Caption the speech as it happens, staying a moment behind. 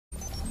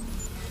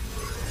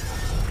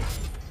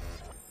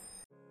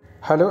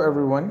Hello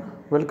everyone,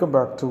 welcome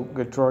back to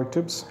Get Droid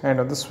Tips, and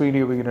in this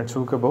video we're going to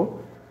talk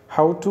about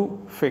how to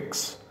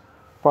fix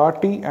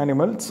party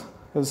animals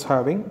is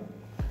having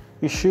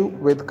issue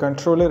with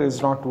controller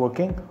is not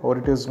working or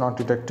it is not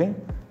detecting,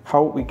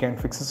 how we can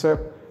fix this up.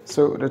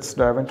 So let's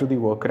dive into the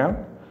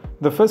workaround.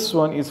 The first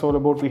one is all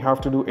about we have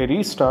to do a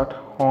restart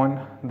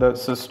on the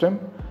system.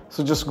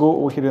 So just go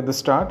over here in the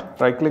start,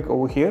 right click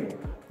over here,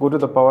 go to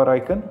the power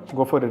icon,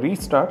 go for a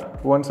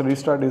restart. Once the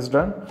restart is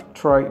done,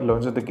 try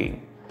launch the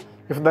game.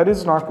 If that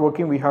is not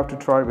working, we have to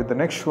try with the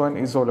next one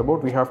is all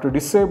about we have to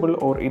disable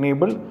or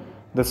enable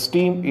the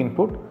Steam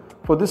input.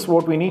 For this,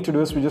 what we need to do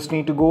is we just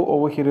need to go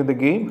over here in the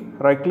game,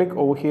 right click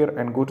over here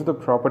and go to the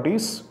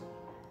properties.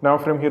 Now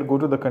from here go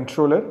to the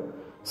controller,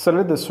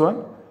 select this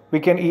one. We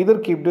can either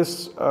keep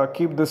this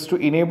to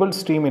enable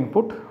Steam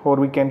input, or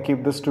we can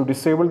keep this to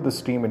disable the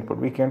Steam input.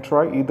 We can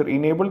try either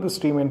enable the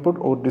Steam input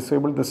or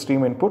disable the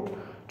Steam input.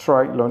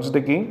 Try launch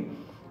the game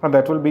and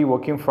that will be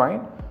working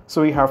fine.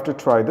 So we have to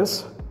try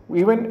this.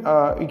 Even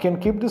you can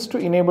keep this to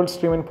enable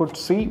Steam input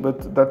C,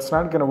 but that's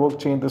not going to work.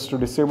 Change this to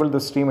disable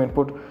the Steam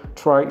input.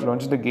 Try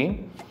launch the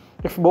game.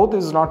 If both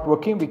is not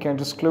working, we can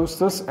just close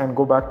this and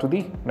go back to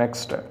the next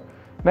step.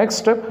 Next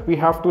step, we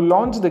have to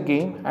launch the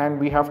game and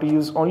we have to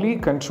use only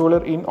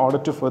controller in order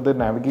to further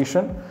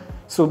navigation.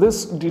 So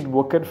this did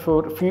work out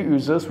for a few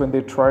users when they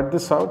tried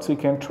this out. So you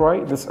can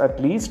try this at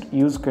least,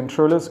 use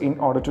controllers in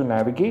order to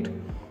navigate.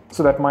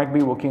 So that might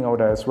be working out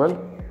as well.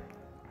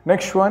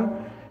 Next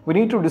one, we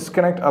need to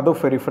disconnect other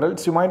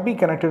peripherals. You might be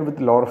connected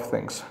with a lot of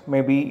things.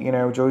 Maybe,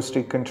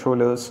 joystick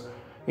controllers,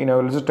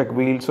 Logitech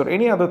wheels or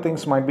any other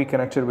things might be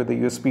connected with the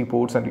USB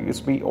ports, and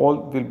USB all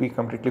will be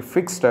completely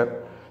fixed up.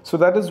 So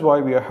that is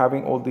why we are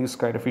having all these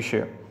kind of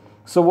issue.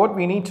 So what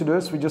we need to do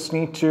is we just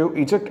need to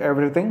eject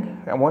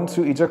everything. And once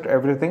you eject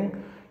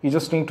everything, you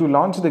just need to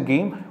launch the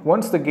game.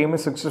 Once the game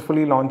is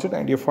successfully launched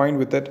and you're fine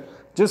with it,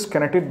 just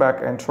connect it back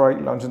and try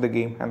launching the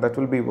game, and that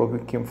will be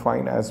working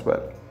fine as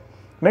well.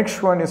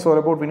 Next one is all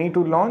about we need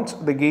to launch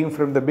the game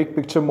from the big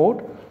picture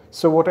mode.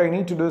 So what I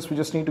need to do is we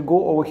just need to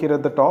go over here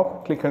at the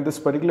top, click on this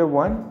particular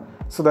one.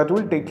 So that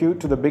will take you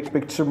to the big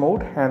picture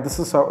mode, and this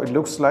is how it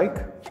looks like.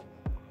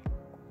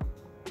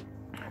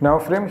 Now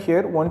from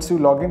here, once you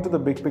log into the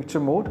big picture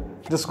mode,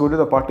 just go to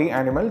the party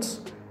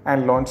animals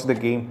and launch the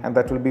game, and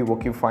that will be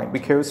working fine,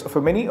 because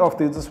for many of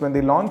these when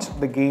they launch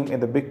the game in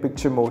the big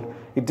picture mode,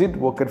 it did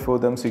work out for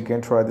them. So you can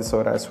try this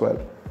out as well.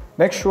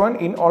 Next one,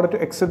 in order to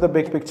exit the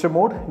big picture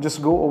mode,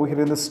 just go over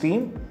here in the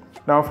Steam.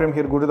 Now from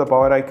here, go to the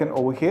power icon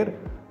over here,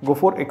 go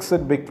for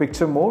exit big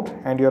picture mode,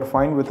 and you're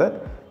fine with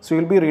it. So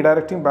you'll be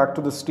redirecting back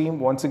to the Steam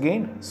once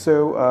again.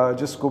 So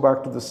just go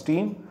back to the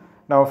Steam.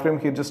 Now from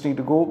here, just need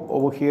to go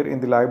over here in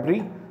the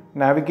library,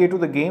 navigate to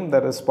the game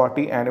that is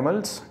party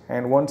animals,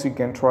 and once you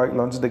can try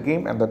launch the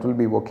game, and that will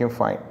be working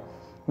fine.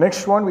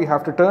 Next one, we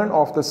have to turn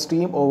off the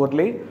Steam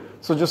overlay.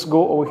 So just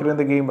go over here in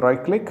the game,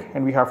 right click,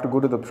 and we have to go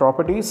to the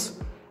properties.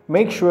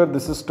 Make sure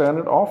this is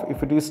turned off.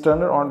 If it is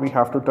turned on, we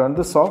have to turn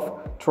this off.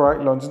 Try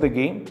launch the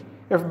game.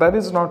 If that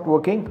is not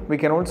working, we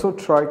can also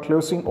try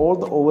closing all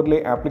the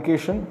overlay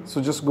application.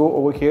 So just go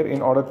over here in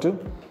order to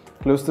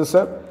close this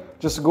up.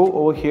 Just go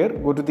over here,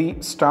 go to the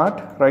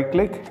start, right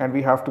click, and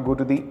we have to go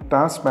to the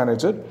task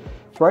manager.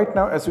 Right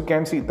now, as you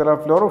can see, there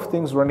are a lot of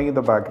things running in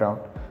the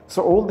background.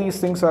 So all these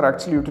things are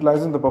actually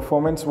utilizing the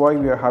performance why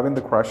we are having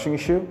the crashing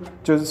issue.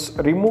 Just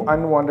remove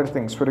unwanted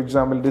things. For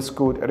example,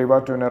 Discord,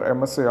 Riva Tuner,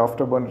 MSA,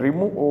 Afterburn,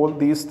 remove all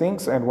these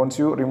things. And once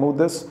you remove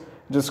this,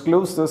 just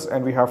close this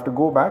and we have to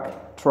go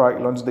back, try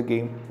launch the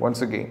game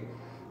once again.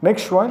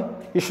 Next one,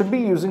 you should be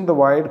using the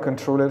wired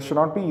controller, should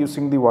not be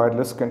using the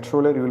wireless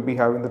controller. You will be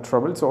having the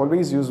trouble. So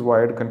always use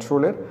wired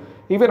controller.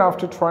 Even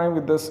after trying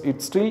with this,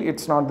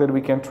 it's not there.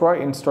 We can try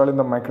installing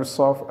the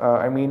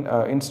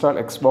install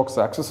Xbox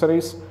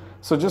accessories.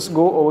 So just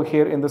go over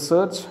here in the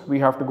search, we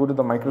have to go to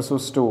the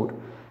Microsoft Store.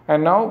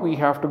 And now we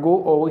have to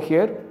go over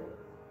here.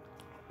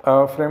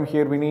 From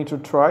here we need to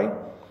try.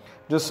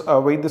 Just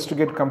wait this to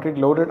get complete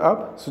loaded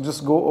up. So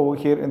just go over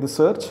here in the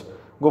search,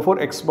 go for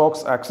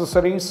Xbox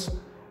accessories.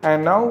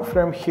 And now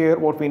from here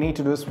what we need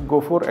to do is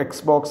go for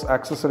Xbox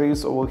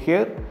accessories over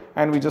here.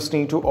 And we just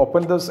need to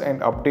open this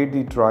and update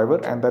the driver,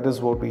 and that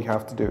is what we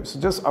have to do. So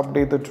just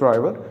update the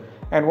driver.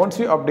 And once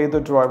you update the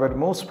driver,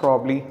 most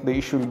probably the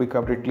issue will be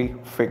completely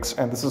fixed,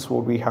 and this is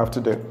what we have to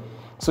do.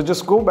 So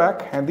just go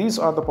back, and these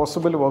are the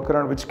possible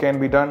workaround which can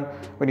be done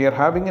when you are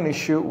having an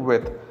issue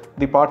with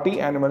the party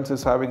animals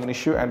is having an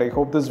issue. And I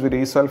hope this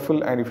video is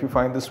helpful, and if you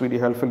find this video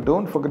helpful,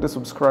 don't forget to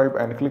subscribe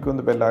and click on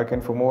the bell icon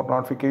for more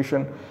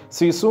notification.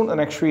 See you soon in the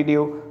next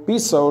video.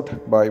 Peace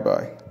out. Bye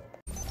bye.